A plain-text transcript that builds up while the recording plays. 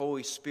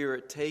Holy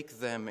Spirit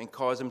take them and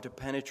cause them to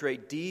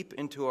penetrate deep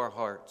into our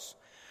hearts.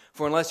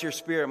 For unless your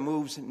Spirit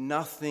moves,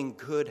 nothing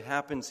good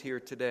happens here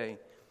today.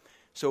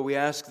 So we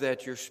ask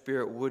that your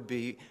Spirit would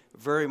be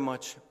very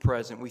much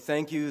present. We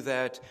thank you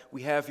that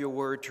we have your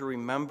word to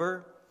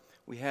remember.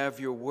 We have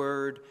your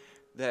word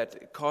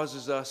that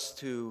causes us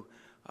to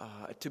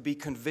be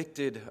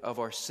convicted of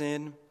our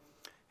sin,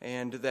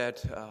 and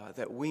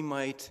that we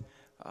might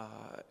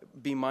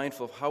be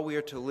mindful of how we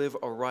are to live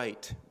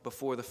aright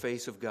before the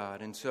face of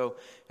God. And so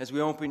as we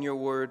open your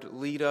word,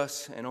 lead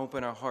us and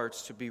open our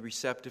hearts to be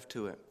receptive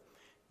to it.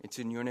 It's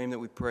in your name that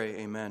we pray.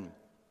 Amen.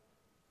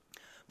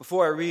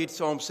 Before I read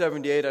Psalm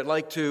 78, I'd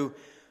like to,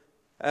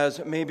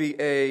 as maybe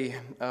a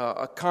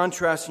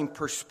contrasting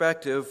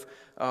perspective,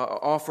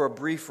 offer a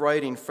brief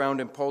writing found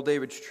in Paul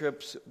David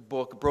Tripp's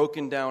book,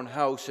 Broken Down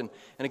House. And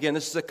again,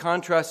 this is a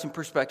contrasting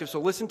perspective,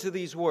 so listen to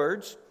these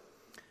words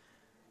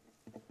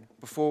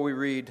before we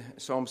read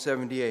Psalm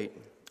 78.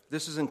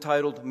 This is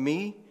entitled,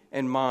 Me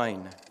and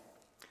Mine.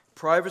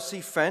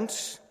 Privacy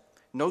fence,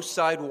 no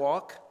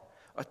sidewalk,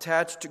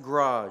 attached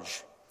garage,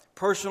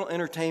 personal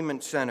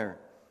entertainment center,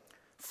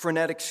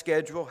 frenetic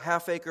schedule,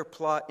 half-acre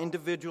plot,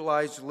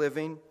 individualized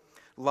living,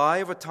 lie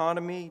of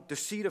autonomy,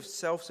 deceit of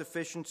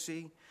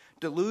self-sufficiency,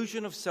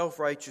 delusion of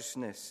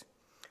self-righteousness,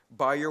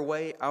 buy your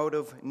way out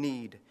of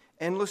need,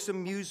 endless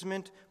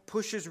amusement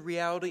pushes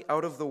reality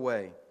out of the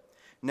way,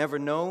 never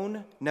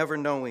known, never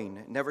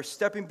knowing, never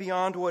stepping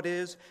beyond what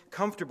is,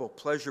 comfortable,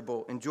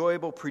 pleasurable,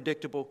 enjoyable,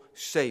 predictable,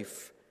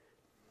 safe,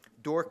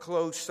 door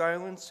closed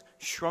silence,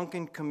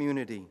 shrunken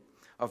community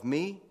of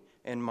me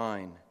and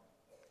mine,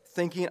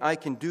 thinking I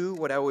can do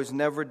what I was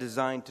never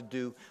designed to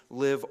do,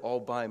 live all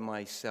by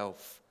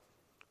myself.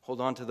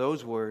 Hold on to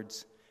those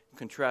words and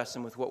contrast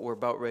them with what we're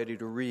about ready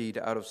to read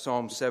out of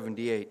Psalm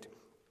 78.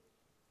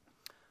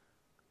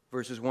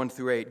 Verses 1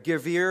 through 8.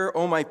 Give ear,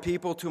 O my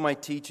people, to my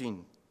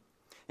teaching.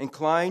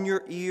 Incline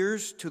your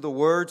ears to the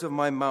words of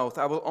my mouth.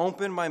 I will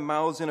open my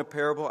mouths in a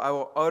parable. I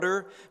will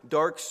utter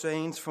dark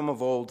sayings from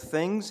of old,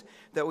 things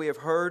that we have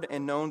heard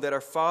and known that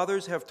our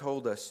fathers have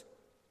told us.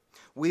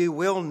 We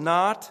will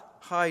not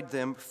hide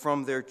them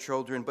from their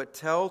children, but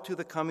tell to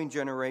the coming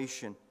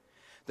generation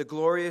the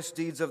glorious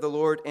deeds of the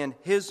Lord and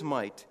his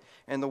might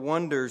and the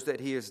wonders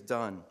that he has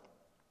done.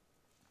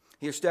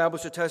 He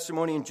established a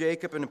testimony in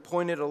Jacob and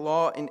appointed a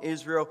law in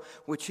Israel,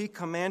 which he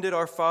commanded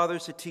our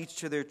fathers to teach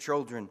to their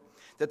children,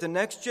 that the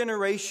next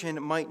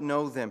generation might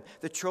know them,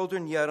 the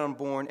children yet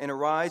unborn, and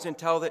arise and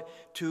tell that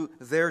to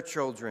their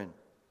children,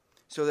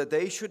 so that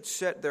they should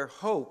set their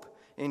hope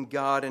in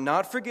God and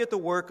not forget the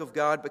work of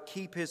God, but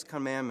keep his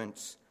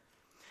commandments.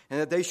 And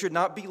that they should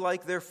not be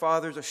like their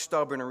fathers, a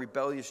stubborn and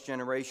rebellious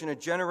generation, a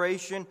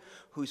generation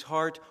whose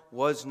heart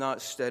was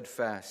not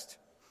steadfast,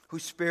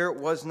 whose spirit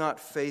was not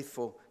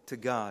faithful to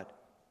God.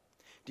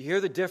 Do you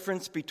hear the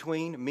difference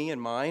between me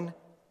and mine?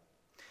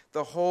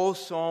 The whole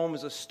psalm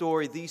is a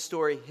story,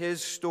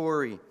 his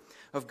story,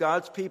 of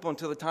God's people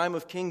until the time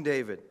of King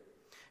David.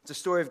 It's a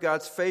story of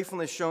God's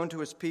faithfulness shown to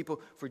his people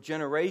for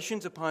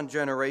generations upon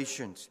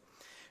generations.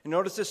 And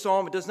notice this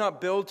psalm, it does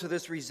not build to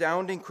this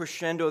resounding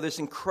crescendo, this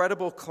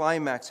incredible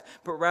climax,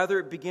 but rather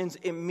it begins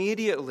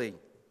immediately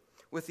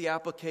with the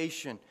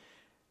application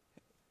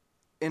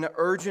in an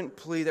urgent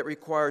plea that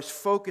requires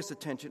focused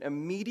attention,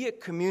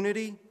 immediate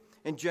community,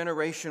 and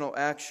generational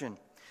action.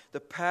 The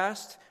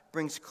past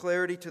brings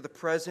clarity to the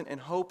present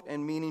and hope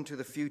and meaning to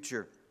the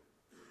future.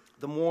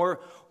 The more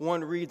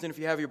one reads, and if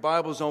you have your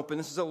Bibles open,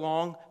 this is a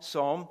long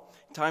psalm.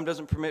 Time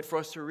doesn't permit for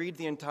us to read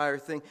the entire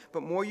thing,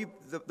 but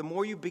the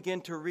more you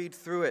begin to read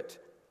through it,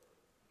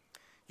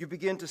 you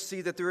begin to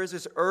see that there is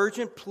this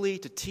urgent plea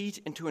to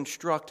teach and to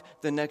instruct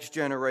the next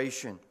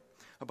generation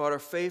about our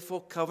faithful,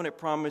 covenant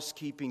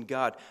promise-keeping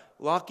God.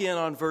 Lock in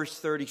on verse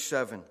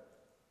 37.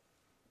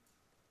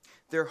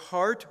 Their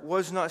heart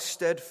was not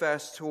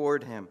steadfast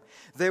toward him.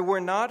 They were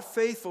not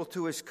faithful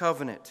to his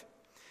covenant.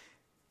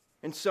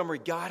 In summary,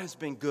 God has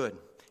been good.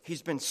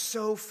 He's been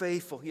so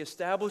faithful. He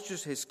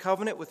establishes his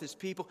covenant with his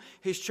people,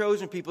 his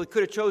chosen people. He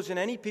could have chosen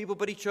any people,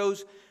 but he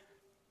chose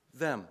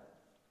them.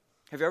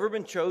 Have you ever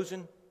been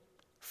chosen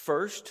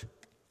first?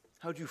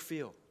 How'd you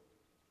feel?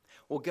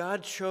 Well,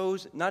 God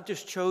not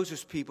just chose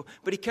his people,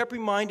 but he kept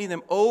reminding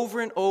them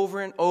over and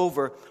over and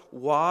over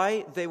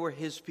why they were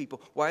his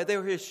people, why they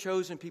were his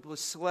chosen people, his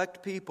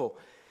select people.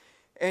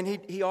 And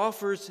he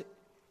offers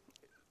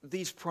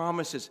these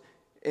promises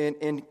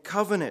and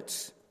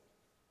covenants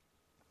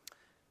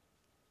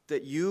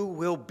that you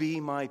will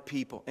be my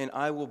people and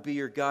I will be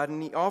your God.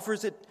 And he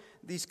offers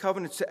these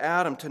covenants to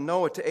Adam, to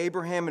Noah, to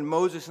Abraham and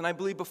Moses. And I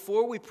believe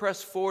before we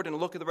press forward and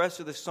look at the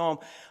rest of the psalm,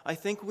 I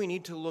think we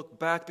need to look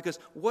back, because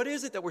what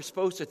is it that we're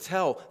supposed to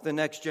tell the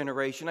next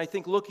generation? I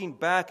think looking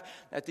back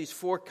at these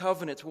 4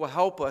 covenants will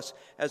help us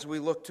as we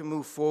look to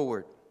move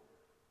forward.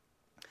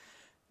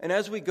 And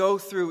as we go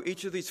through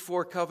each of these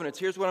 4 covenants,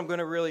 here's what I'm going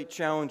to really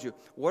challenge you.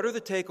 What are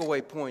the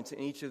takeaway points in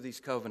each of these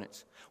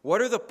covenants?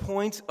 What are the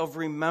points of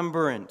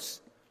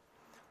remembrance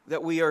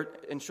that we are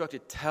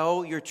instructed?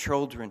 Tell your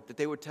children, that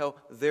they would tell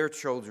their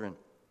children.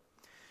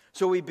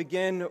 So we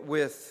begin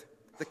with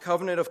the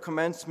covenant of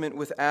commencement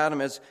with Adam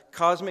as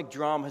cosmic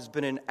drama has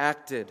been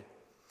enacted,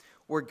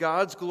 where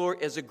God's glory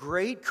as a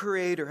great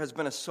creator has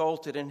been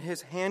assaulted and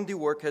his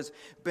handiwork has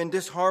been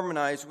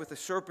disharmonized with the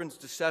serpent's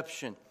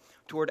deception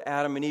toward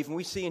Adam and Eve. And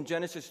we see in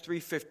Genesis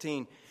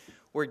 3:15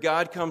 where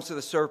God comes to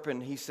the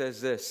serpent, he says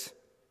this,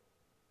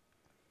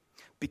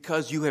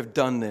 because you have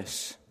done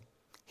this,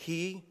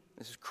 he,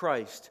 this is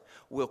Christ,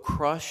 will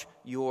crush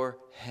your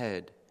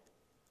head.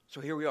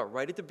 So here we are,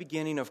 right at the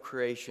beginning of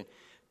creation.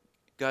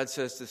 God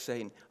says to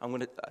Satan,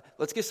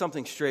 let's get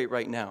something straight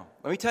right now.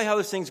 Let me tell you how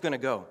this thing's going to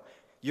go.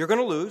 You're going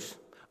to lose.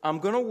 I'm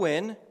going to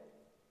win.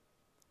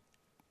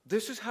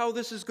 This is how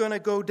this is going to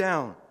go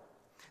down.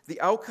 The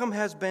outcome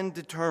has been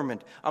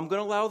determined. I'm going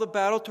to allow the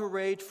battle to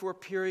rage for a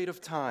period of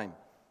time.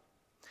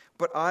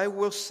 But I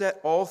will set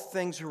all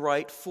things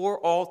right for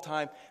all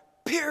time,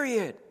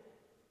 period.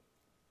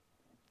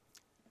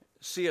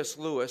 C.S.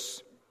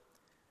 Lewis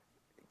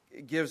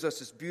gives us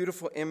this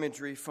beautiful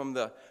imagery from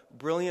the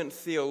brilliant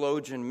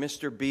theologian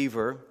Mr.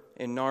 Beaver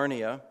in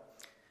Narnia,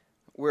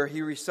 where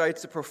he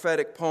recites the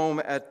prophetic poem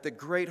at the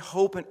great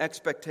hope and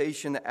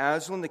expectation that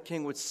Aslan the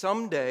king would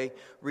someday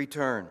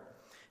return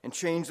and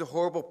change the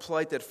horrible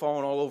plight that had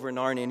fallen all over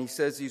Narnia. And he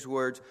says these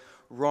words,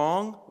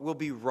 "Wrong will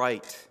be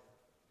right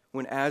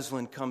when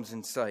Aslan comes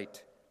in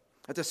sight.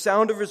 At the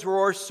sound of his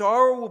roar,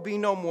 sorrow will be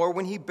no more.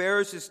 When he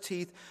bares his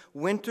teeth,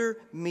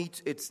 winter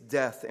meets its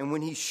death. And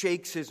when he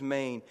shakes his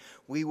mane,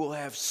 we will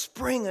have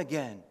spring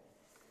again."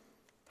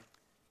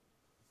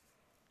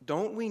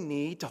 Don't we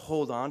need to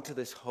hold on to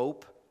this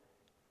hope?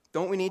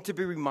 Don't we need to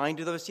be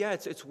reminded of this? Yeah,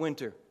 it's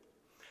winter.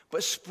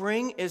 But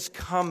spring is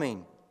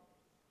coming.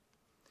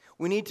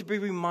 We need to be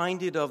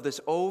reminded of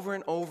this over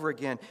and over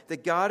again,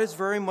 that God is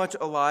very much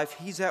alive.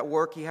 He's at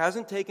work. He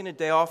hasn't taken a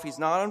day off. He's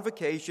not on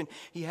vacation.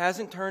 He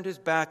hasn't turned his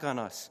back on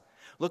us.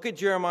 Look at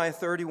Jeremiah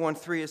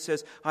 31:3. It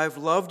says, "I have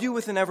loved you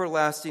with an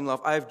everlasting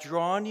love. I have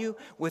drawn you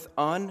with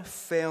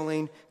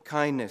unfailing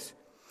kindness."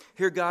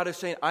 Here God is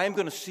saying, I am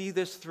going to see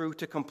this through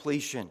to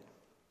completion.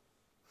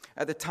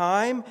 At the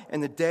time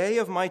and the day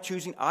of my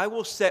choosing, I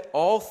will set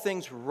all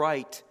things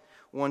right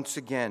once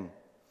again.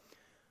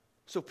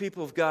 So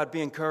people of God,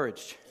 be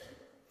encouraged.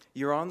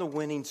 You're on the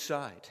winning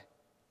side.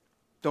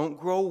 Don't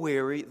grow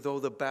weary, though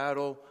the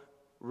battle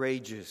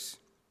rages.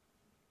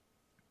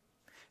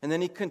 And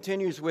then he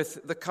continues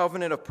with the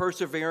covenant of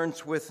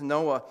perseverance with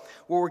Noah,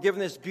 where we're given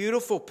this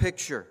beautiful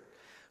picture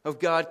of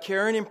God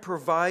caring and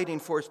providing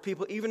for his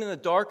people, even in the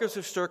darkest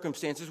of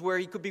circumstances, where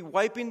he could be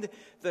wiping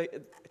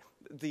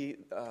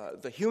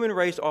the human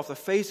race off the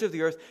face of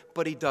the earth,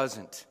 but he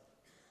doesn't.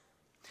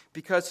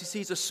 Because he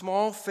sees a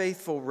small,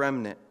 faithful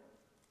remnant.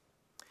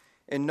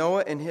 And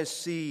Noah and his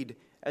seed,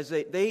 as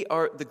they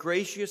are the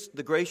gracious,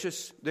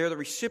 they're the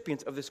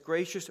recipients of this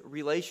gracious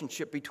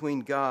relationship between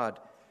God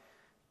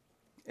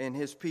and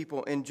his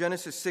people. In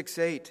Genesis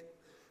 6:8,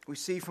 we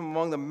see from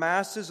among the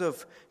masses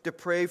of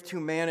depraved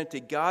humanity,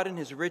 God in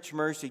his rich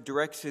mercy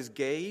directs his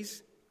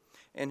gaze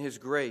and his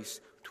grace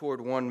toward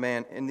one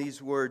man. In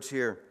these words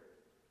here,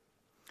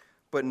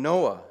 "But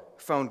Noah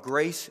found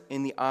grace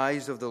in the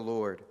eyes of the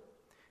Lord."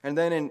 And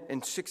then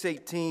in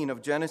 6:18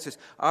 of Genesis,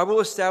 "I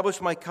will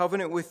establish my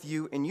covenant with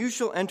you, and you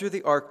shall enter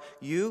the ark,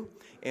 you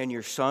and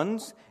your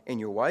sons and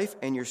your wife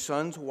and your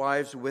sons'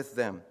 wives with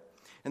them."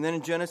 And then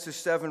in Genesis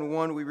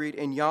 7:1 we read,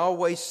 "And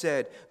Yahweh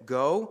said,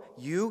 Go,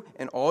 you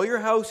and all your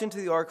house into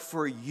the ark,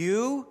 for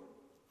you,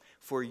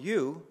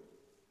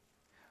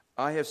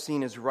 I have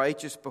seen as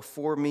righteous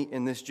before me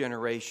in this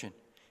generation."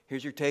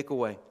 Here's your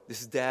takeaway.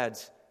 This is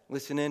dads.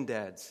 Listen in,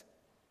 dads.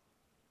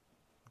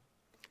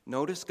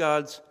 Notice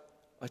God's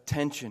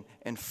attention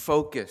and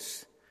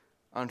focus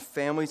on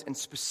families, and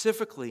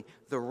specifically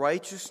the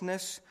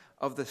righteousness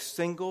of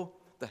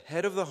the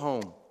head of the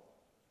home.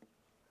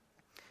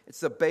 It's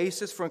the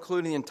basis for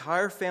including the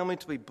entire family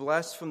to be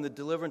blessed from the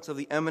deliverance of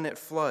the imminent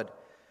flood.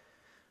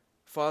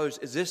 Fathers,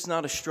 is this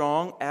not a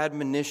strong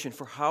admonition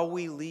for how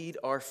we lead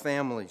our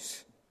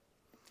families,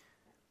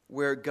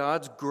 where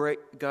God's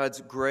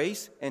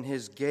grace and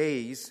his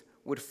gaze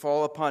would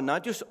fall upon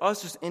not just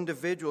us as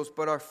individuals,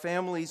 but our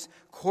families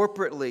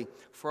corporately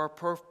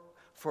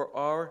for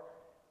our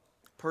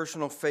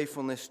personal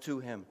faithfulness to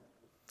him?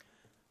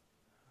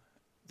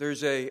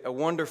 There's a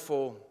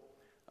wonderful,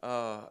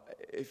 I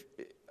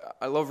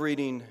love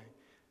reading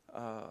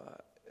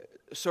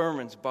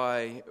sermons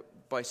by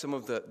some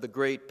of the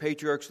great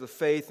patriarchs of the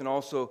faith, and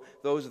also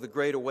those of the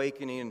Great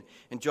Awakening.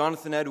 And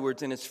Jonathan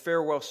Edwards in his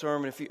farewell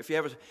sermon,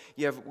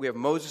 we have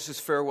Moses'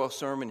 farewell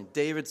sermon and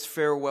David's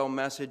farewell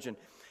message,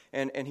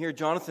 and here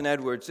Jonathan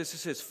Edwards, this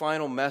is his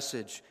final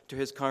message to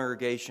his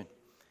congregation.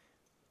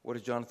 What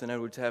does Jonathan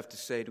Edwards have to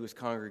say to his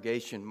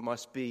congregation?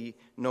 Must be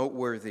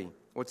noteworthy.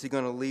 What's he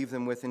going to leave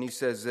them with? And he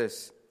says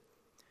this: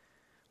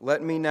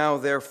 "Let me now,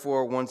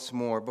 therefore, once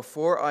more,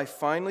 before I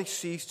finally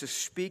cease to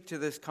speak to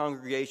this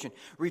congregation,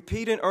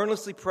 repeat and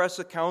earnestly press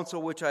a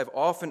counsel which I have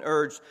often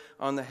urged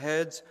on the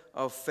heads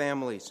of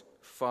families,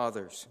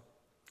 fathers,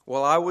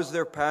 while I was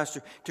their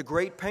pastor, to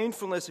great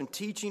painfulness in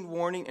teaching,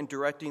 warning, and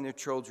directing their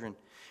children,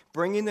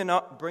 bringing them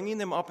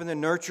up in the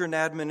nurture and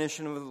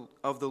admonition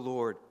of the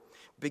Lord,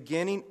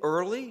 beginning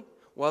early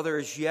while there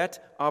is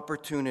yet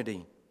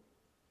opportunity,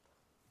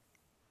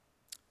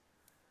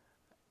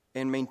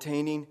 and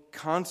maintaining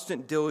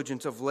constant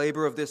diligence of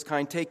labor of this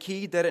kind. Take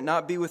heed that it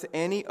not be with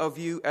any of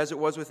you as it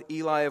was with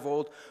Eli of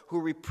old,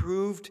 who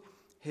reproved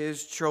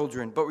his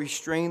children, but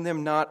restrain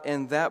them not,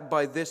 and that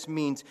by this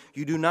means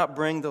you do not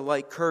bring the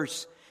like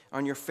curse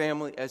on your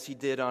family as he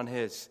did on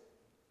his.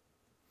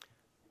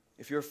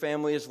 If your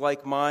family is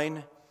like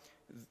mine,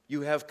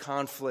 you have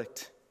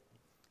conflict.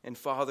 And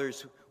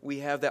fathers, we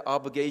have that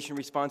obligation,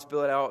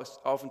 responsibility.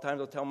 Oftentimes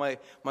I'll tell my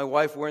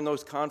wife we're in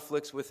those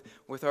conflicts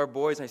with our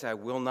boys, and I say, I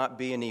will not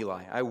be an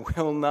Eli. I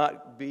will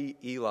not be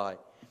Eli.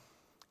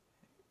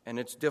 And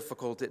it's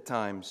difficult at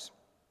times.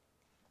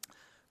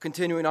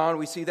 Continuing on,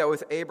 we see that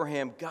with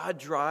Abraham, God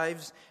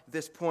drives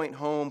this point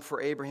home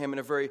for Abraham in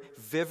a very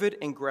vivid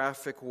and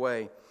graphic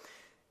way.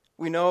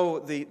 We know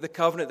the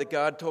covenant that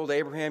God told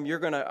Abraham,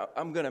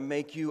 I'm going to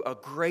make you a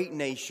great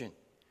nation.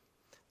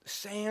 The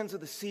sands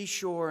of the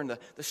seashore and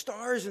the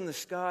stars in the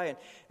sky.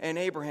 And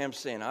Abraham's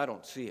saying, I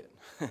don't see it.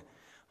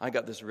 I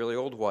got this really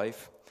old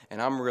wife,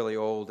 and I'm really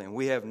old, and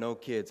we have no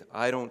kids.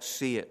 I don't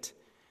see it.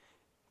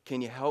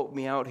 Can you help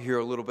me out here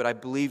a little bit? I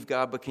believe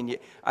God, but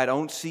I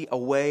don't see a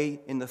way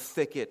in the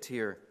thicket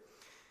here.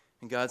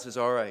 And God says,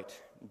 all right.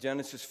 In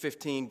Genesis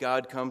 15,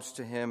 God comes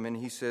to him, and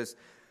he says,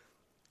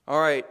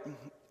 all right,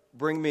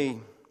 bring me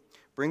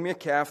a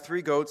calf,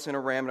 3 goats, and a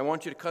ram, and I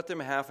want you to cut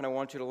them in half, and I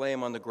want you to lay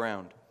them on the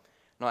ground.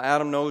 Now,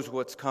 Adam knows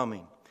what's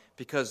coming,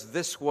 because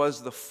this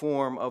was the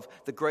form of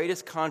the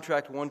greatest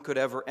contract one could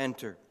ever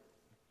enter.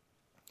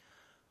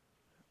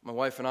 My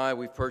wife and I,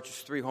 we've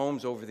purchased 3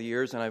 homes over the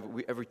years,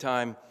 and every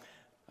time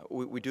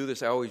we do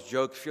this, I always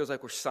joke, it feels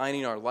like we're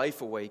signing our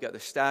life away. You got the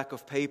stack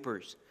of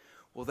papers.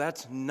 Well,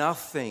 that's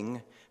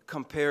nothing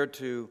compared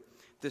to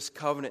this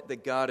covenant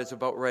that God is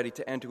about ready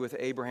to enter with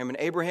Abraham. And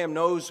Abraham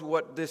knows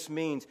what this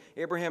means.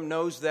 Abraham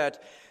knows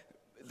that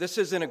this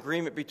is an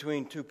agreement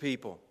between 2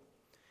 people.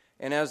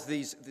 And as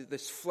this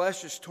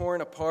flesh is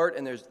torn apart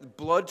and there's the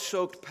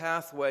blood-soaked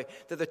pathway,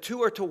 that the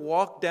 2 are to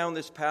walk down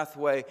this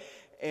pathway.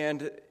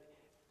 And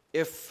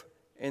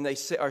they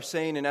are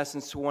saying in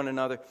essence to one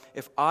another,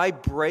 if I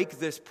break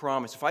this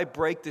promise, if I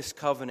break this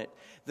covenant,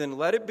 then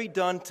let it be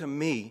done to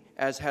me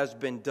as has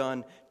been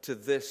done to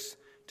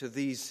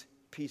these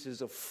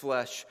pieces of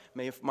flesh.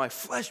 May my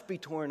flesh be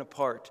torn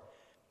apart.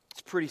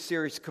 It's a pretty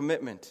serious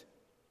commitment.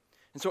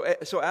 And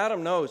so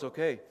Adam knows,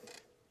 okay,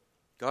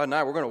 God and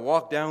I, we're going to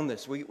walk down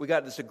this. We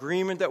got this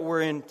agreement that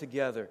we're in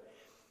together.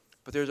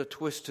 But there's a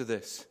twist to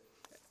this.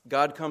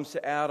 God comes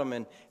to Adam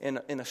in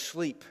a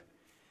sleep,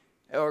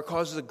 or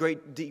causes a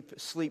great deep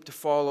sleep to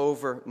fall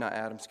over,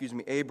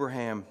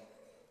 Abraham.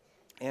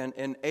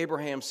 And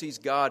Abraham sees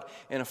God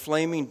in a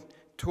flaming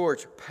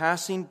torch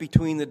passing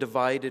between the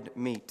divided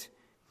meat.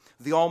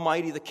 The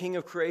Almighty, the King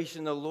of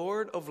creation, the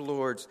Lord of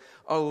lords,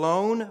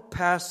 alone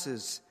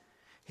passes.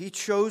 He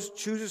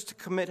chooses to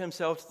commit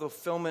himself to the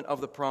fulfillment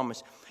of the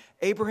promise.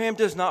 Abraham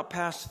does not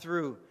pass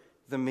through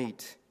the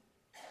meat.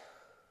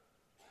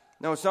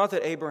 Now, it's not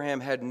that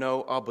Abraham had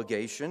no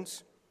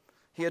obligations.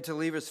 He had to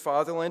leave his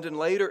fatherland, and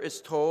later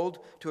is told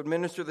to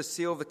administer the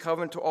seal of the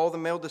covenant to all the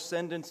male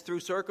descendants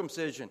through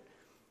circumcision.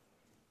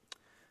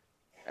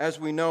 As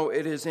we know,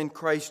 it is in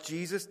Christ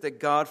Jesus that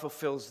God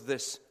fulfills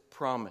this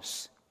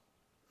promise.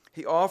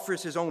 He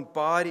offers his own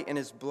body and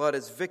his blood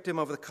as victim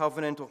of the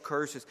covenantal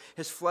curses.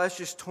 His flesh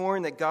is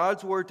torn that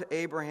God's word to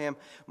Abraham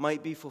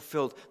might be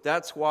fulfilled.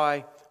 That's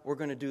why we're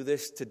going to do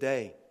this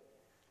today.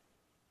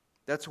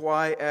 That's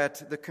why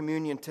at the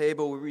communion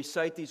table we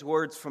recite these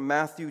words from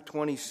Matthew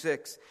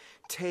 26.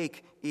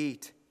 Take,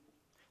 eat.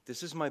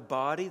 This is my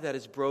body that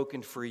is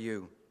broken for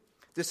you.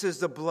 This is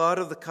the blood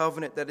of the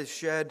covenant that is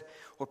shed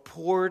or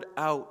poured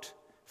out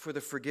for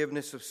the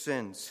forgiveness of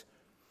sins.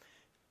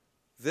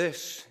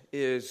 This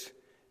is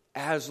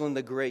Aslan,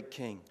 the great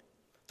king,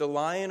 the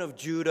Lion of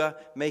Judah,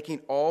 making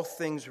all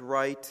things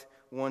right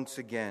once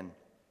again.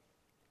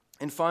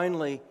 And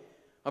finally,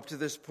 up to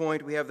this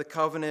point, we have the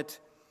covenant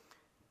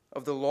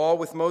of the law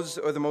with Moses,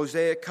 or the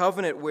Mosaic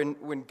covenant,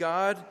 when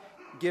God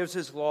gives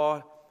his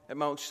law at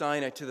Mount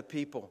Sinai to the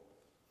people.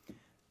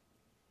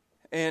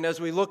 And as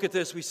we look at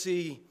this, we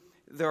see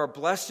there are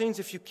blessings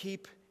if you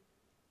keep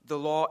the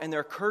law, and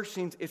there are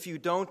cursings if you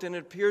don't. And it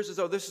appears as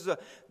though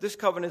this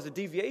covenant is a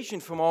deviation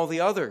from all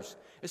the others.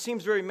 It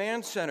seems very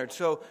man-centered.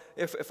 So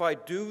if I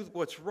do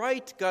what's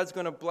right, God's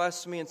going to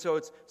bless me, and so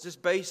it's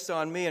just based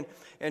on me.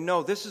 And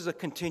no, this is a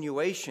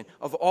continuation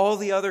of all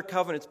the other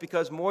covenants,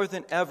 because more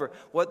than ever,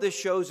 what this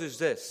shows is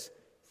this.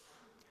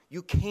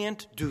 You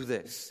can't do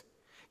this.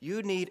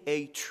 You need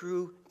a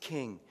true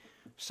king,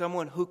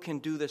 someone who can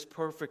do this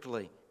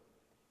perfectly.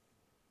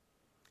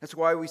 That's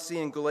why we see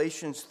in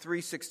Galatians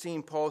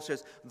 3:16, Paul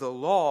says, the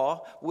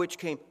law, which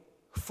came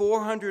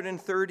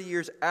 430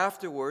 years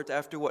afterwards,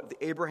 after what?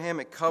 The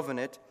Abrahamic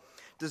covenant,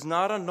 does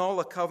not annul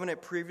a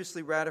covenant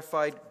previously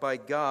ratified by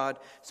God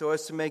so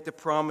as to make the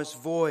promise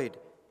void.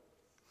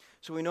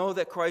 So we know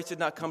that Christ did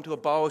not come to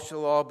abolish the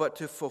law, but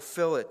to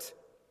fulfill it.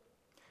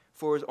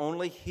 For it was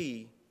only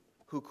he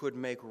who could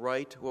make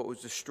right what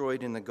was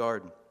destroyed in the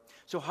garden.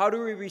 So how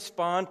do we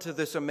respond to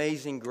this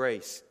amazing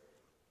grace?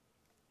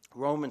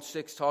 Romans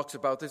 6 talks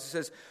about this. It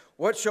says,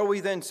 what shall we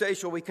then say?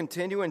 Shall we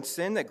continue in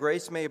sin that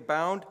grace may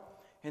abound?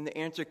 And the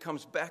answer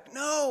comes back,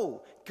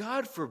 no,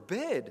 God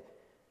forbid.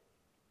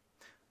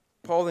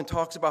 Paul then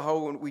talks about how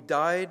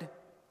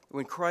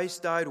when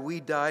Christ died,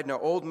 we died, and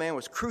our old man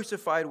was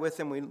crucified with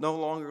him. We no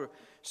longer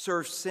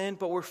serve sin,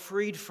 but we're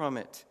freed from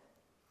it.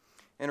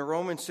 And in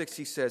Romans 6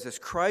 he says, as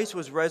Christ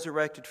was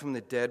resurrected from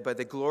the dead by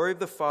the glory of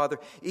the Father,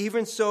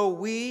 even so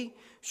we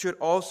should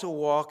also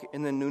walk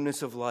in the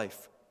newness of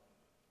life.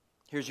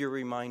 Here's your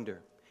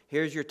reminder.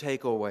 Here's your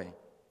takeaway.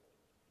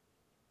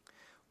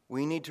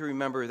 We need to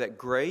remember that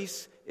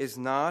grace is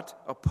not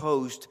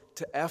opposed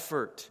to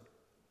effort.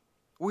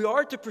 We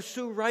are to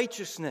pursue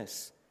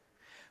righteousness,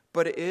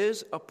 but it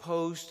is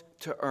opposed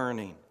to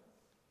earning.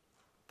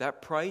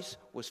 That price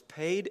was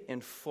paid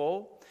in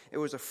full. It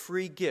was a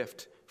free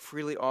gift,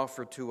 freely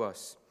offered to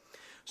us.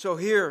 So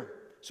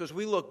as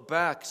we look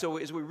back, so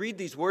as we read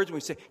these words and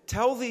we say,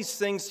 tell these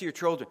things to your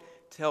children,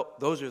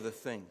 those are the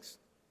things.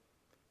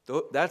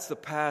 That's the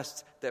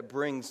past that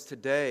brings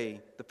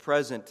today, the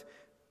present,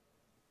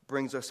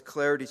 brings us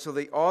clarity. So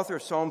the author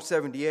of Psalm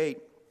 78,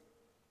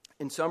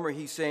 in summary,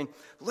 he's saying,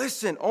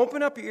 listen,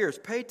 open up your ears,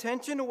 pay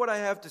attention to what I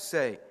have to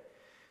say.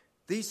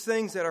 These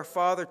things that our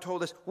Father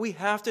told us, we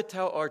have to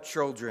tell our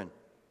children.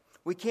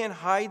 We can't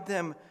hide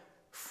them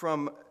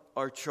from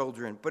our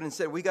children, but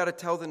instead we got to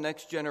tell the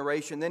next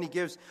generation. Then he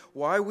gives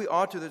why we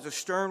ought to. There's a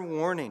stern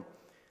warning.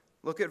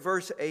 Look at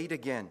verse 8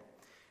 again.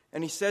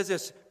 And he says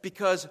this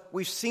because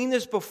we've seen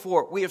this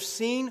before. We have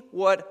seen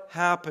what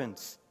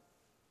happens.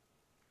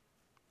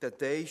 That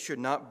they should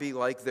not be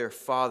like their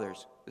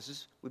fathers.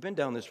 We've been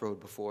down this road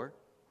before.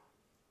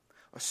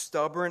 A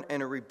stubborn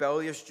and a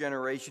rebellious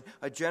generation.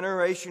 A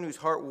generation whose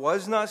heart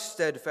was not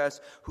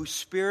steadfast, whose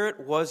spirit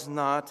was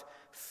not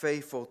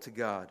faithful to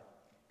God.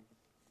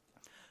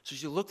 So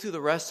as you look through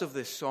the rest of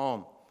this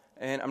psalm,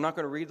 and I'm not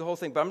going to read the whole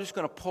thing, but I'm just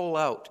going to pull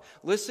out.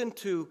 Listen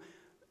to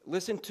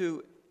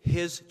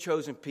his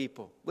chosen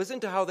people.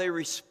 Listen to how they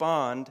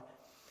respond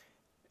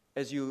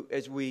as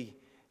we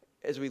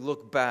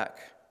look back.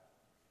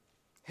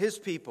 His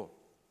people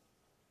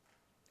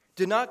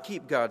did not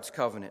keep God's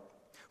covenant,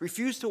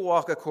 refused to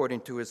walk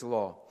according to his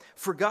law,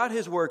 forgot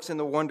his works and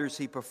the wonders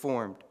he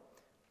performed.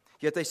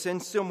 Yet they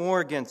sinned still more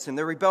against him.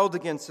 They rebelled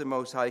against the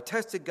Most High,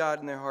 tested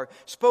God in their heart,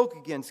 spoke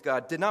against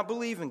God, did not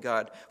believe in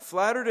God,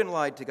 flattered and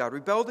lied to God,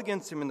 rebelled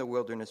against him in the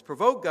wilderness,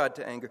 provoked God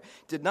to anger,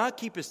 did not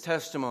keep his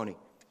testimony.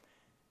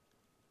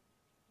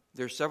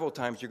 There are several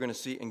times you're going to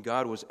see, and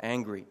God was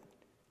angry.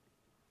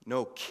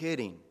 No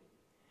kidding.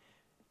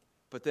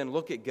 But then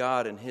look at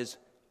God and his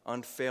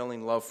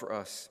unfailing love for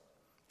us.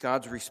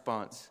 God's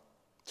response.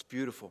 It's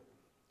beautiful.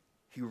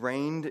 He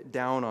rained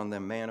down on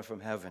them manna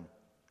from heaven.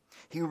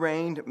 He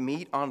rained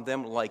meat on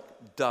them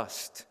like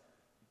dust.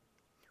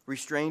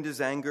 Restrained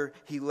his anger.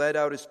 He led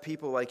out his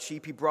people like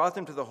sheep. He brought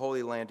them to the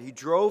Holy Land. He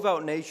drove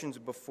out nations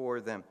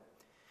before them.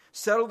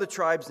 Settled the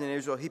tribes in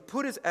Israel. He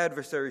put his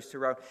adversaries to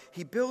rout.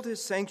 He built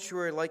his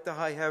sanctuary like the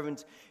high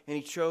heavens. And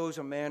he chose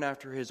a man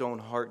after his own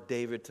heart,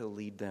 David, to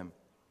lead them.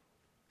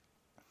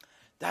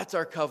 That's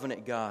our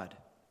covenant God.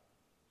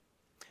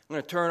 I'm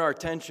going to turn our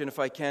attention, if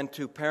I can,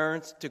 to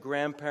parents, to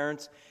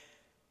grandparents.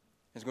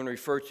 I'm going to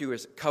refer to you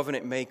as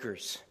covenant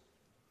makers.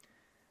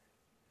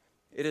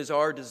 It is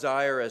our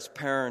desire as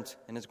parents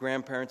and as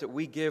grandparents that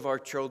we give our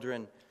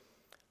children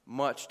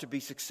much to be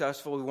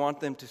successful. We want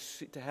them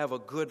to have a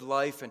good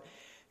life.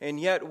 And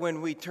yet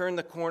when we turn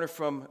the corner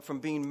from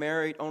being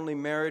married, only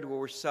married, where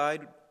we're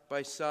side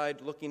by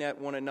side looking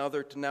at one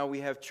another, to now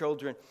we have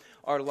children,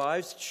 our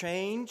lives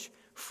change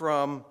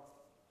from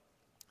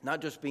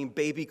not just being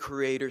baby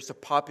creators to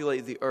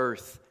populate the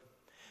earth,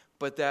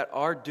 but that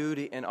our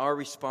duty and our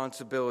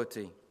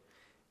responsibility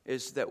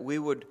is that we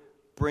would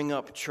bring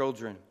up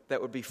children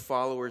that would be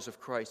followers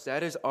of Christ.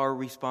 That is our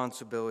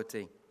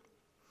responsibility,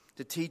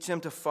 to teach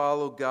them to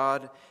follow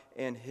God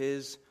and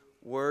his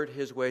word,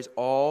 his ways,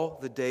 all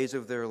the days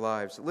of their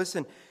lives.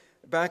 Listen,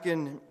 back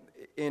in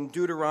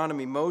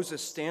Deuteronomy,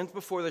 Moses stands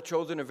before the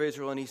children of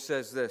Israel and he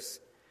says this,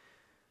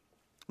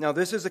 "Now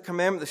this is the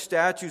commandment, the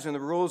statutes, and the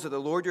rules that the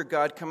Lord your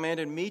God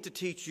commanded me to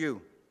teach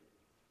you.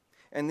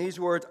 And these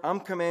words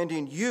I'm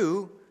commanding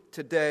you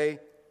today,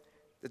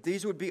 that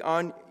these would be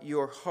on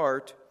your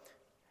heart.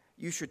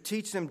 You should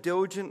teach them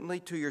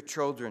diligently to your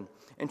children,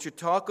 and should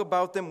talk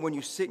about them when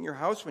you sit in your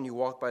house, when you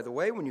walk by the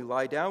way, when you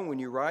lie down, when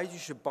you rise. You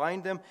should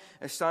bind them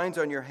as signs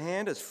on your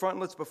hand, as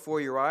frontlets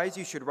before your eyes.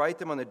 You should write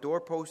them on the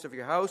doorposts of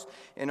your house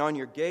and on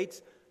your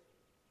gates."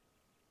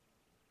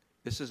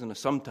 This isn't a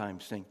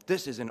sometimes thing.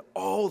 This is an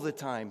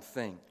all-the-time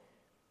thing.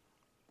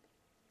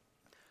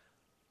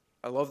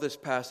 I love this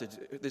passage.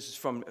 This is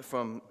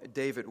from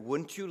David.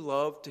 Wouldn't you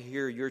love to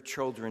hear your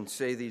children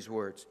say these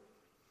words?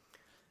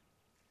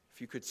 If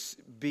you could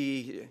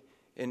be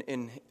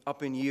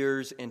up in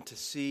years and to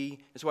see.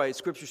 That's why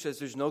Scripture says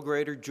there's no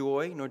greater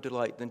joy nor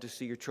delight than to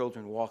see your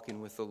children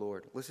walking with the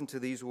Lord. Listen to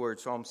these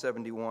words, Psalm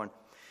 71.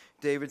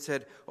 David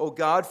said, "O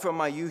God, from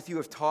my youth you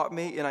have taught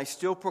me, and I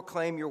still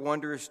proclaim your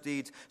wondrous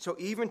deeds. So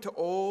even to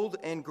old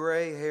and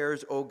gray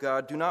hairs, O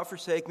God, do not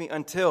forsake me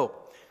until,"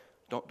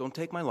 don't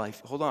take my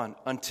life, hold on,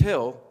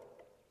 "until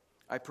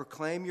I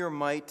proclaim your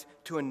might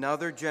to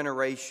another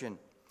generation,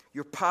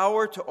 your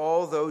power to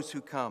all those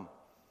who come."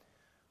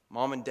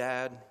 Mom and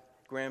dad,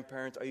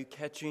 grandparents, are you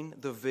catching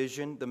the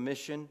vision, the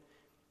mission,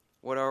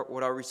 what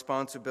our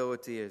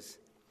responsibility is?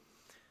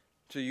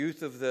 To the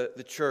youth of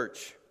the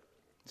church,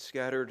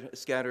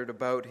 scattered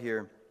about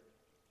here.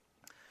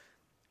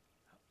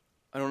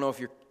 I don't know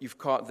if you've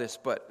caught this,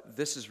 but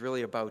this is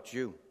really about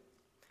you.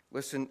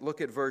 Listen,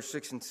 look at verse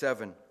 6 and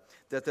 7.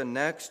 That the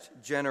next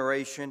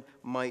generation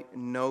might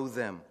know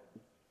them.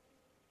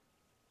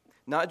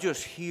 Not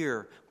just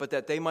hear, but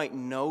that they might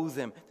know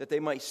them, that they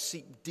might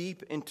seek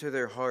deep into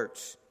their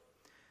hearts.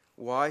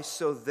 Why?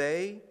 So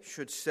they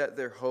should set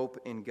their hope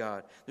in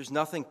God. There's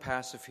nothing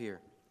passive here.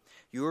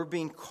 You are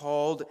being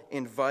called,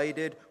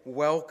 invited,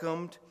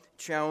 welcomed,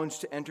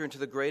 challenged to enter into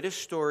the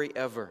greatest story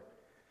ever.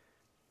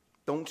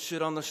 Don't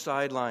sit on the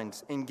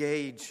sidelines.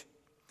 Engage.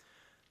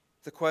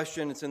 The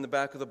question, it's in the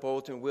back of the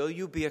bulletin, will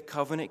you be a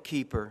covenant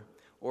keeper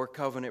or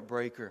covenant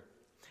breaker?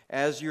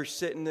 As you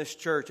sit in this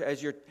church,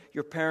 as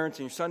your parents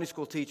and your Sunday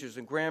school teachers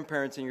and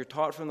grandparents and you're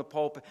taught from the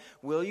pulpit,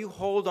 will you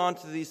hold on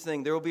to these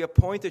things? There will be a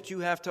point that you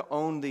have to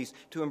own these,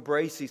 to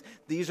embrace these.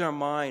 These are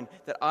mine,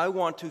 that I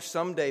want to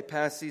someday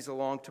pass these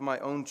along to my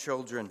own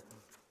children.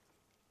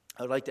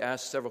 I would like to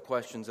ask several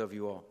questions of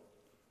you all.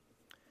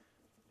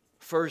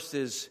 First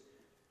is,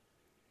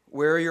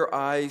 where are your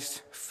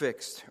eyes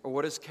fixed? Or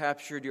what has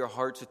captured your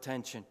heart's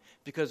attention?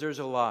 Because there's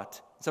a lot.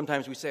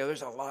 Sometimes we say, oh,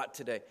 there's a lot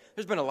today.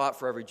 There's been a lot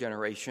for every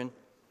generation.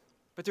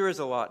 But there is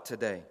a lot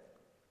today.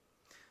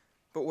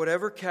 But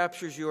whatever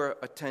captures your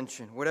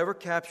attention, whatever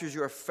captures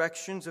your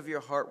affections of your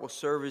heart will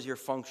serve as your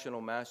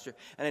functional master.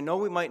 And I know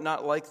we might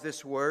not like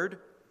this word,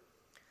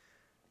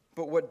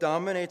 but what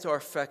dominates our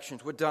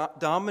affections, what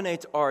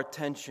dominates our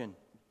attention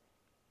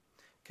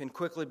can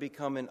quickly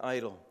become an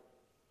idol.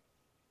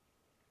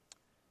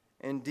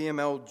 And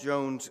D.M.L.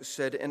 Jones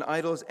said, "An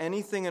idol is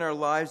anything in our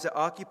lives that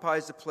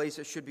occupies the place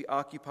that should be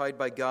occupied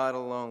by God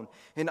alone.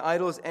 An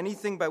idol is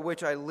anything by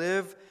which I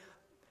live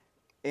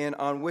and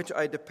on which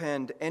I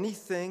depend,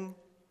 anything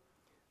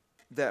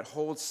that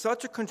holds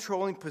such a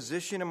controlling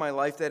position in my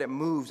life that it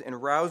moves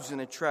and rouses and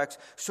attracts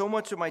so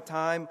much of my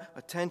time,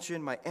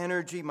 attention, my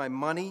energy, my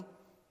money."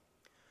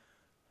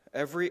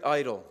 Every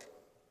idol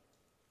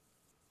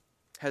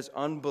has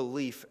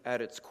unbelief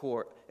at its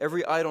core.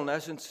 Every idol, in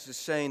essence, is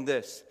saying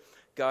this: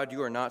 God,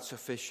 you are not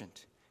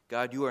sufficient.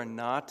 God, you are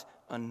not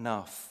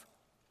enough.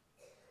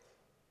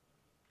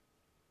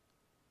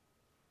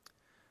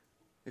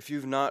 If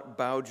you've not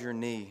bowed your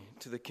knee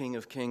to the King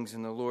of Kings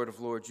and the Lord of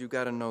Lords, you've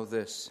got to know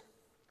this.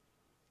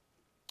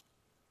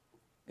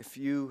 If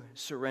you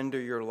surrender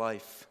your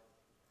life,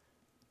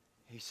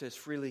 he says,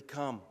 freely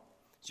come.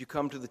 As you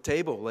come to the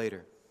table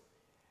later,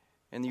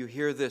 and you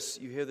hear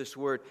this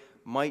word,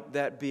 might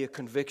that be a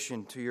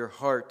conviction to your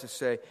heart to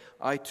say,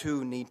 I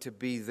too need to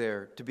be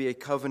there, to be a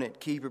covenant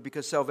keeper,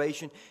 because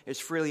salvation is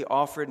freely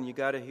offered, and you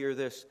got to hear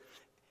this.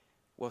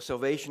 Well,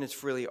 salvation is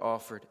freely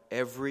offered.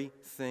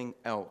 Everything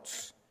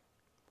else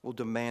will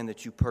demand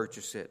that you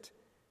purchase it.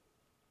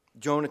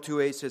 Jonah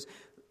 2:8 says,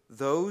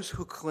 those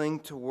who cling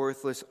to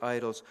worthless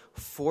idols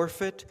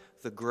forfeit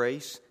the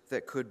grace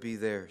that could be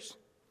theirs.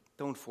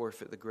 Don't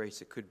forfeit the grace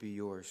that could be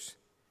yours.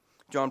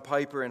 John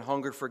Piper in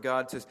Hunger for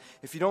God says,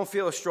 if you don't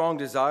feel a strong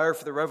desire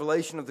for the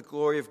revelation of the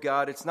glory of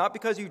God, it's not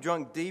because you've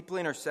drunk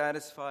deeply and are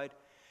satisfied.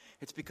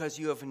 It's because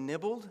you have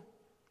nibbled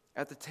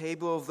at the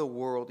table of the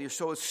world. Your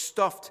soul is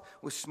stuffed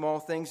with small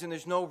things, and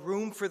there's no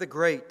room for the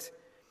great.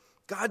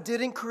 God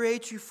didn't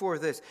create you for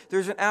this.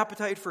 There's an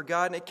appetite for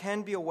God, and it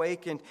can be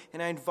awakened.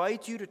 And I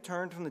invite you to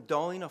turn from the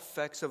dulling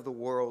effects of the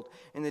world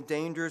and the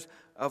dangers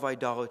of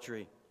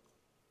idolatry.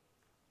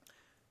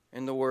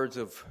 In the words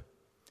of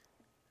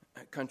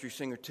country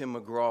singer Tim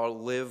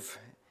McGraw, live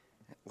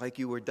like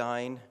you were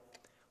dying.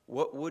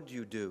 What would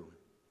you do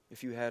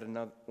if you had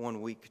another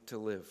 1 week to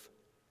live?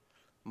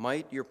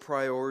 Might your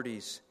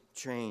priorities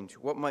change?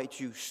 What might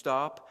you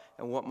stop,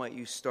 and what might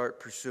you start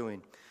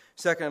pursuing?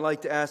 Second, I'd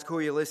like to ask, who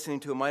are you listening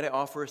to? Might I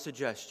offer a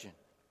suggestion?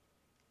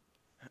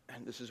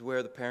 And this is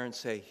where the parents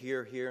say,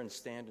 hear, and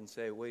stand and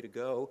say, way to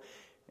go.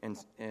 And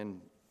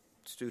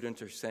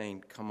students are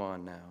saying, come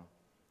on now.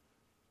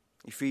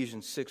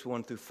 Ephesians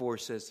 6:1-4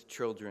 says to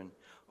children,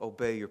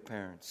 obey your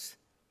parents.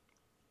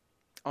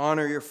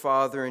 Honor your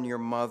father and your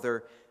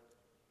mother.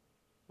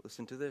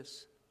 Listen to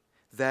this.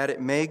 That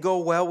it may go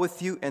well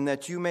with you and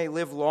that you may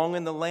live long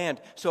in the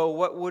land. So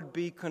what would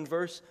be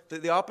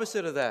the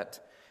opposite of that?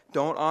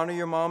 Don't honor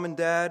your mom and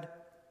dad,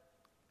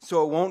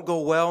 so it won't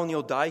go well and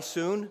you'll die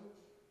soon.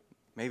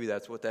 Maybe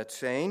that's what that's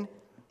saying.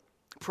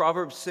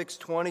 Proverbs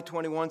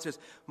 6:20-21 says,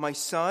 my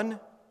son,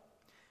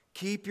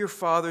 keep your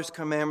father's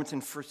commandments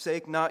and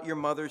forsake not your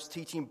mother's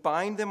teaching.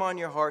 Bind them on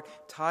your heart,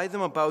 tie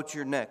them about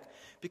your neck.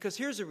 Because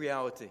here's the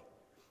reality.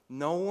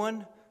 No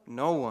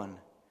one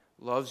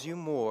loves you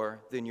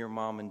more than your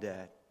mom and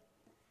dad.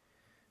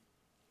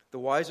 The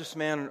wisest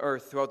man on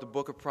earth throughout the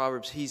book of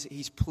Proverbs,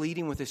 he's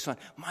pleading with his son,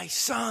 my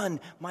son,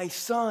 my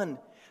son.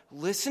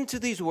 Listen to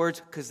these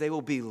words because they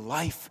will be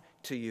life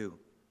to you.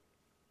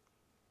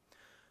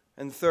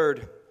 And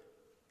third,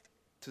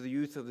 to the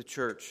youth of the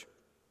church,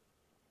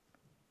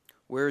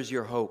 where is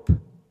your hope?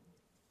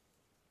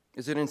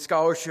 Is it in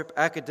scholarship,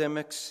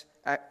 academics,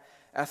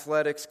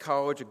 athletics,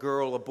 college, a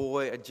girl, a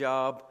boy, a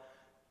job,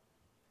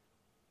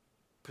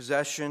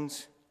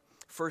 possessions?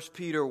 1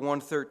 Peter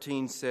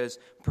 1:13 says,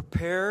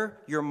 prepare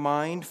your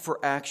mind for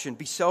action.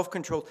 Be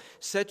self-controlled.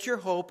 Set your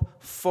hope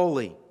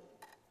fully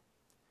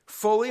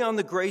on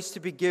the grace to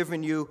be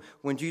given you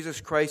when Jesus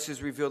Christ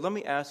is revealed. Let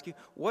me ask you,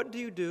 what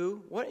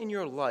in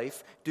your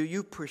life do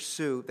you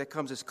pursue that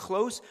comes as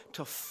close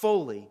to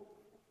fully?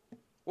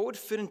 What would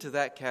fit into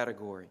that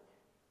category?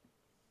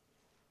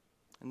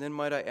 And then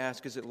might I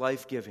ask, is it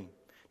life-giving?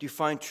 Do you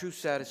find true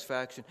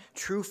satisfaction,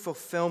 true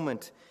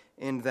fulfillment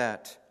in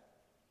that?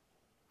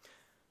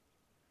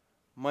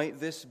 Might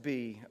this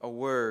be a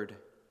word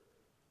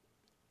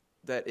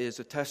that is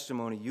a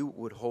testimony you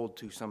would hold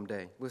to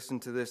someday? Listen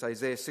to this.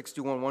 Isaiah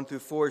 61,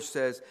 1-4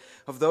 says,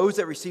 of those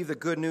that receive the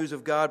good news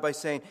of God by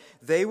saying,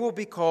 they will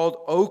be called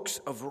oaks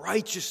of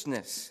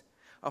righteousness,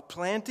 a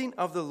planting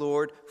of the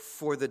Lord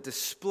for the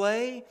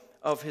display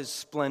of his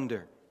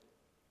splendor.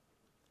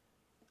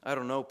 I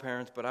don't know,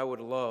 parents, but I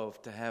would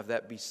love to have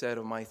that be said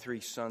of my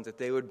 3 sons, that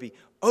they would be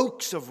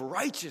oaks of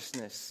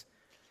righteousness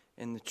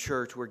in the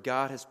church where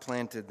God has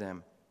planted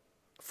them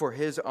for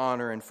his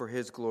honor and for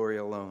his glory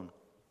alone.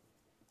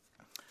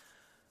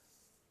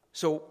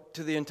 So,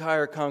 to the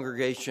entire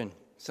congregation,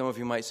 some of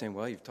you might say,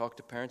 well, you've talked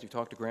to parents, you've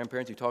talked to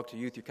grandparents, you've talked to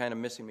youth, you're kind of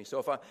missing me. So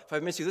if I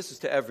miss you, this is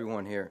to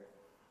everyone here.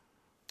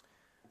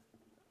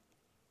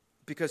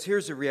 Because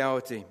here's the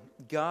reality.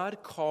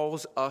 God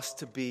calls us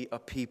to be a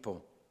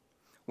people.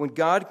 When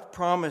God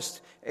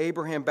promised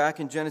Abraham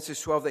back in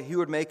Genesis 12 that he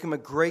would make him a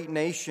great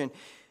nation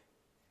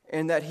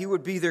and that he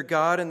would be their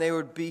God and they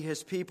would be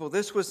his people,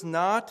 this was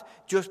not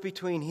just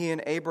between he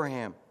and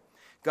Abraham.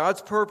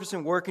 God's purpose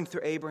in working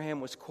through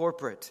Abraham was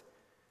corporate.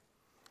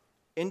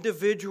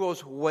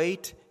 Individuals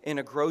wait in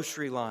a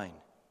grocery line.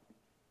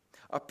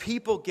 A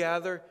people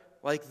gather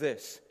like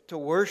this to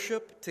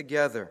worship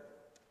together,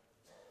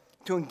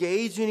 to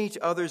engage in each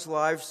other's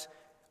lives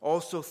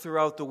also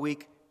throughout the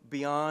week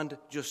beyond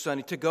just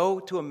Sunday, to go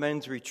to a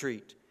men's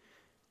retreat,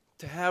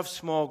 to have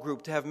small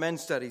group, to have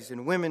men's studies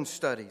and women's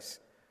studies.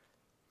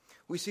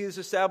 We see this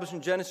established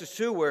in Genesis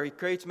 2 where he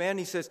creates man.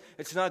 He says,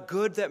 it's not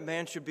good that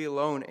man should be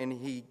alone, and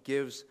he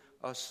gives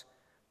us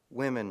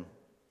women.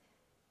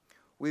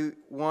 He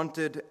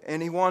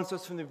wants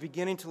us from the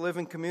beginning to live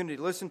in community.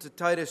 Listen to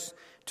Titus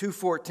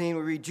 2:14.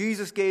 We read,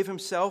 Jesus gave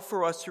himself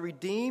for us to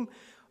redeem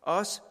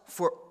us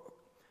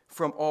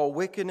from all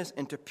wickedness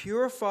and to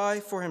purify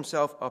for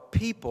himself a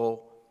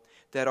people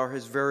that are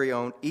his very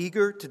own,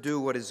 eager to do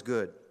what is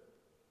good.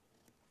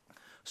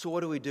 So what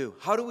do we do?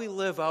 How do we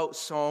live out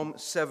Psalm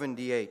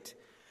 78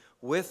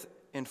 with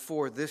and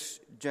for this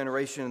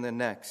generation and the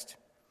next?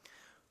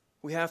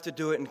 We have to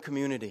do it in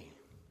community.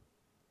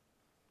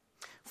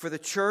 For the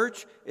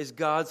church is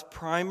God's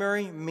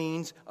primary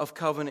means of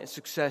covenant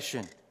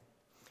succession.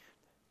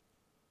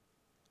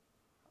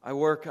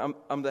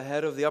 I'm the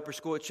head of the upper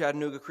school at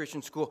Chattanooga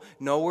Christian School.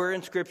 Nowhere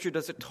in Scripture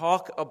does it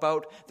talk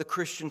about the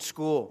Christian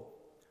school.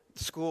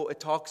 It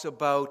talks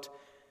about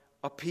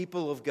a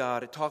people of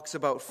God. It talks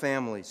about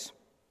families.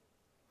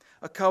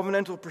 A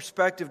covenantal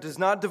perspective does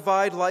not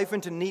divide life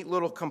into neat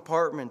little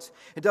compartments.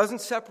 It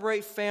doesn't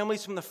separate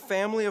families from the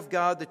family of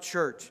God, the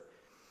church.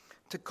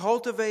 To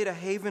cultivate a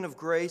haven of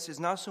grace is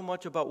not so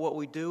much about what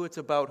we do, it's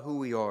about who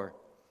we are.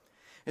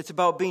 It's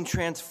about being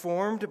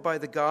transformed by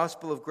the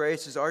gospel of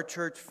grace as our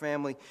church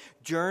family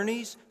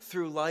journeys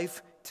through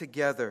life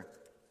together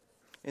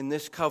in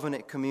this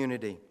covenant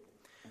community.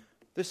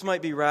 This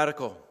might be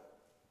radical.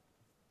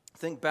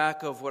 Think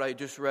back of what I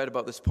just read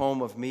about this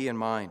poem of Me and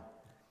Mine.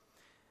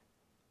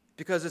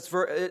 Because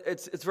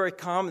it's very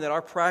common that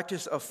our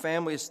practice of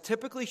family is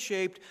typically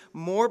shaped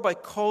more by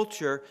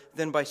culture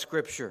than by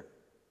Scripture.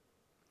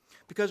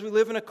 Because we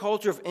live in a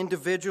culture of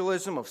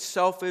individualism, of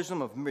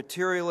selfism, of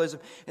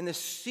materialism, and this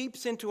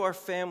seeps into our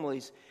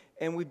families,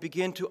 and we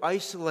begin to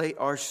isolate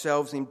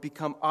ourselves and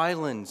become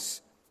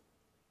islands.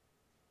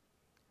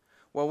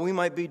 While we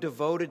might be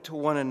devoted to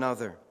one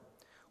another,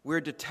 we're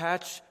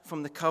detached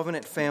from the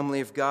covenant family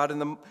of God,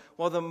 and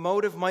while the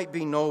motive might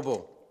be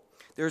noble,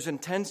 there's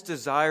intense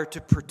desire to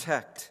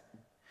protect,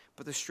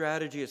 but the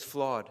strategy is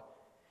flawed.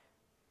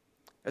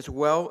 As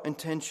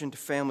well-intentioned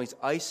families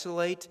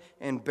isolate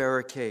and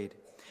barricade.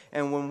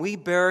 And when we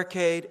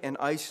barricade and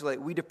isolate,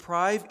 we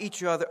deprive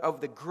each other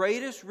of the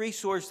greatest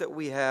resource that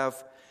we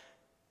have,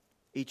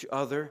 each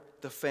other,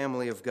 the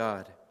family of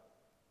God.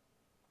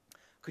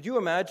 Could you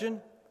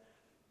imagine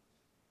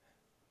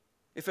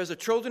if as the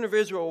children of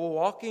Israel were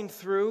walking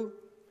through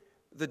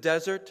the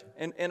desert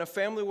and a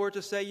family were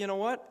to say, you know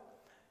what?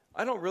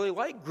 I don't really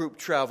like group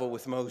travel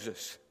with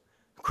Moses.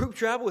 Group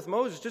travel with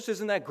Moses just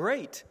isn't that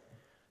great.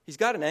 He's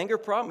got an anger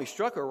problem. He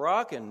struck a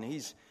rock and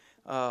he's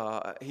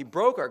he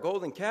broke our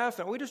golden calf,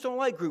 and we just don't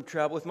like group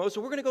travel with Moses,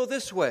 so we're going to go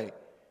this way.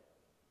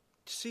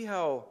 See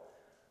how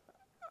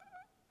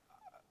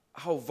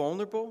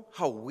vulnerable,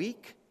 how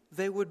weak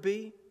they would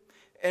be?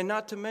 And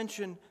not to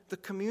mention, the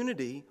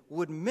community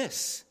would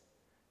miss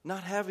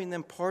not having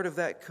them part of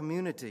that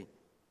community.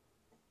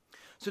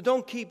 So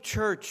don't keep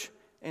church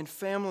and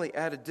family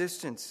at a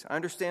distance. I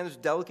understand there's a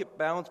delicate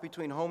balance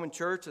between home and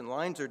church, and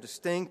lines are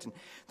distinct, and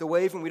the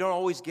wave, and we don't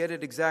always get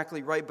it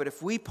exactly right. But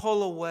if we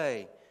pull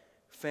away,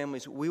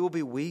 families, we will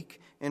be weak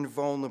and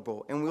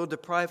vulnerable, and we will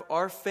deprive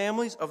our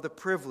families of the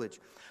privilege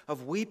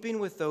of weeping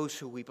with those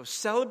who weep, of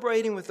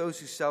celebrating with those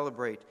who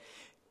celebrate.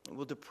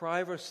 We'll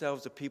deprive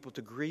ourselves of people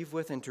to grieve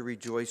with and to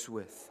rejoice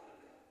with.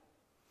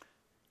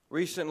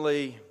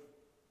 Recently,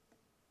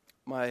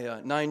 my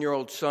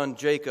 9-year-old son,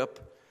 Jacob,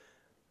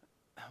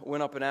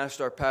 went up and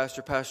asked our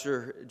pastor,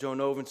 Pastor Joe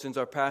Novinson's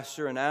our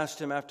pastor, and asked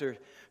him after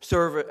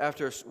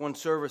one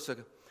service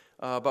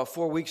about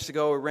 4 weeks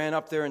ago, he ran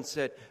up there and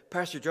said,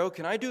 Pastor Joe,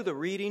 can I do the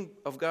reading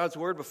of God's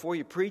Word before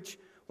you preach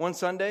one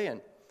Sunday?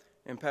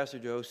 And Pastor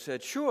Joe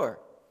said, sure.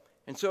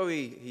 And so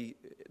he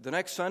the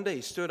next Sunday,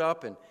 he stood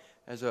up and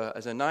as a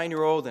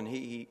 9-year-old, and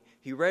he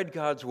read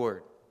God's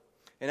Word.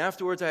 And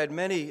afterwards, I had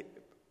many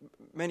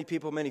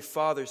people, many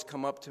fathers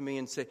come up to me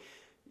and say,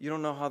 you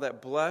don't know how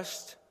that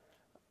blessed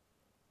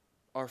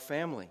our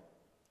family.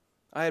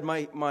 I had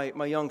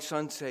my young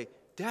son say,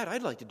 Dad,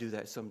 I'd like to do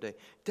that someday.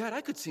 Dad,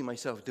 I could see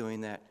myself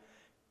doing that.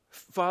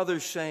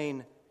 Fathers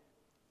saying,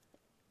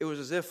 it was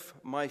as if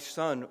my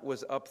son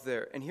was up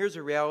there. And here's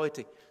the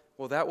reality.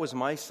 Well, that was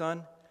my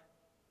son.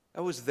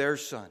 That was their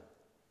son.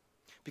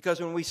 Because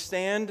when we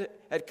stand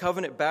at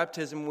covenant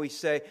baptism, we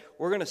say,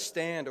 we're going to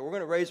stand, or we're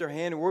going to raise our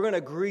hand, and we're going to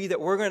agree that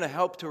we're going to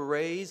help to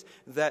raise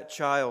that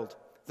child.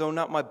 Though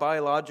not my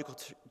biological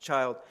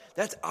child,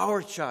 that's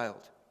our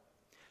child.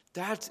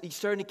 He's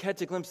starting to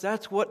catch a glimpse.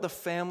 That's what the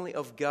family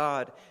of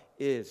God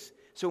is.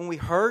 So when we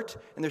hurt,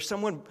 and there's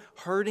someone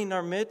hurting in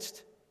our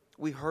midst,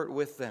 we hurt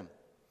with them.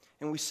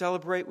 And we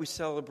celebrate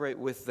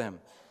with them.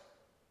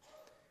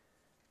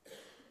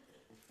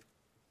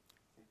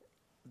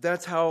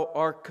 That's how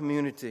our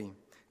community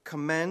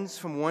commends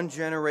from one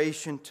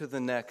generation to the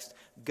next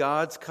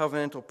God's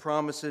covenantal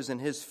promises and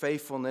His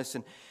faithfulness.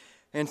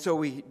 And so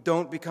we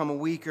don't become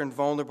weaker and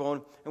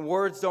vulnerable. And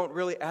words don't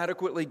really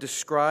adequately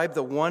describe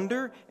the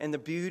wonder and the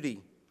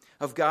beauty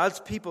of God's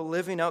people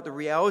living out the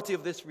reality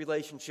of this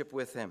relationship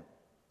with Him.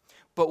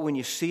 But when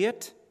you see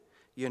it,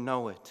 you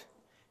know it.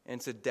 And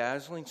it's a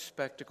dazzling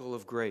spectacle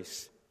of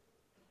grace.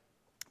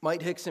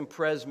 Might Hickson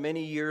Prez,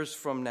 many years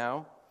from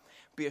now,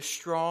 be a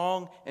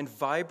strong and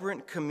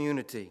vibrant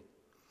community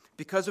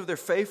because of their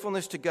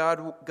faithfulness to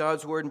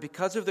God's Word, and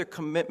because of their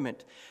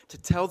commitment to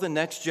tell the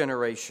next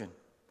generation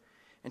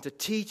and to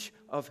teach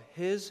of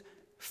His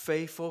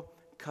faithful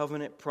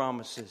covenant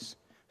promises,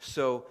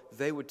 so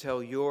they would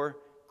tell your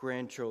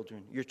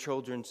grandchildren, your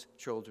children's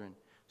children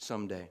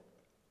someday.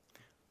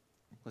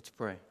 Let's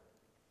pray.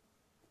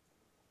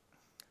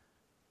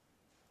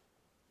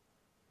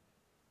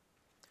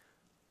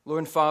 Lord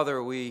and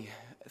Father, we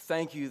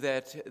thank you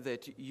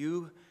that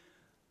you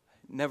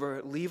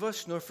never leave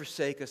us nor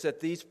forsake us,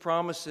 that these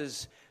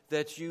promises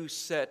that you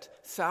set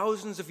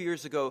thousands of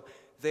years ago,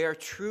 they are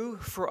true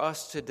for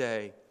us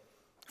today.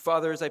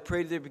 Father, as I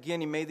prayed at the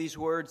beginning, may these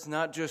words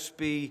not just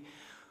be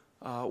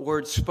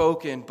words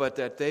spoken, but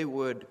that they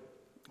would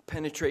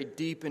penetrate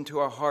deep into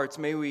our hearts.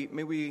 May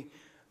we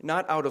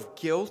not out of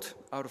guilt,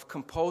 out of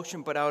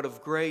compulsion, but out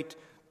of great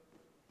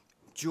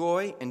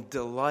joy and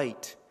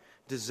delight,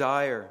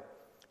 desire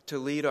to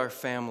lead our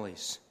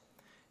families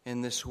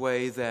in this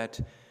way that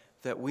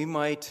we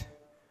might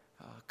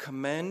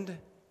commend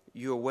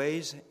your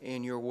ways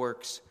and your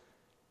works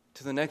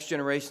to the next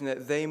generation,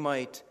 that they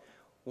might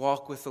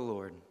walk with the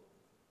Lord,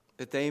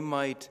 that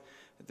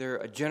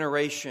their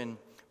generation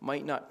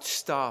might not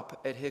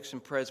stop at Hickson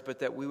Prez, but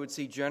that we would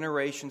see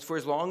generations, for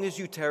as long as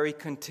you tarry,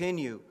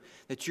 continue,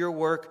 that your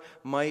work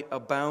might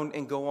abound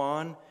and go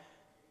on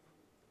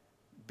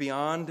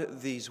beyond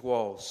these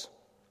walls.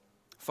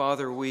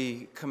 Father,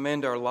 we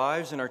commend our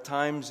lives and our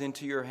times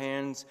into your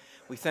hands.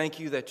 We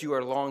thank you that you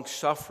are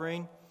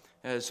long-suffering.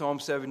 As Psalm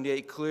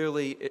 78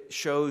 clearly it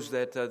shows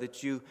that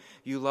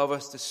you love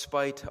us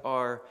despite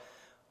our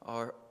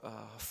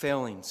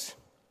failings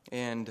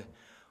and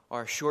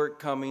our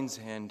shortcomings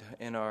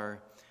and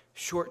our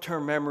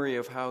short-term memory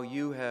of how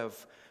you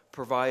have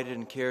provided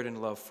and cared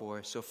and loved for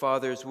us. So,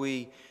 Father, as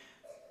we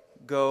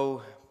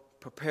go,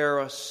 prepare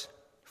us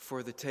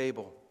for the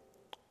table.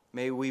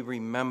 May we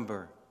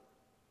remember.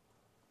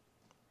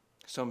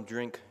 Some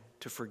drink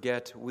to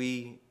forget.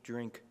 We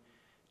drink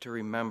to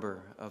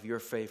remember of your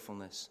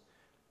faithfulness.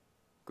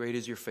 Great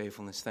is your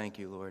faithfulness. Thank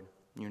you, Lord.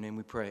 In your name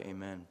we pray.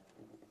 Amen.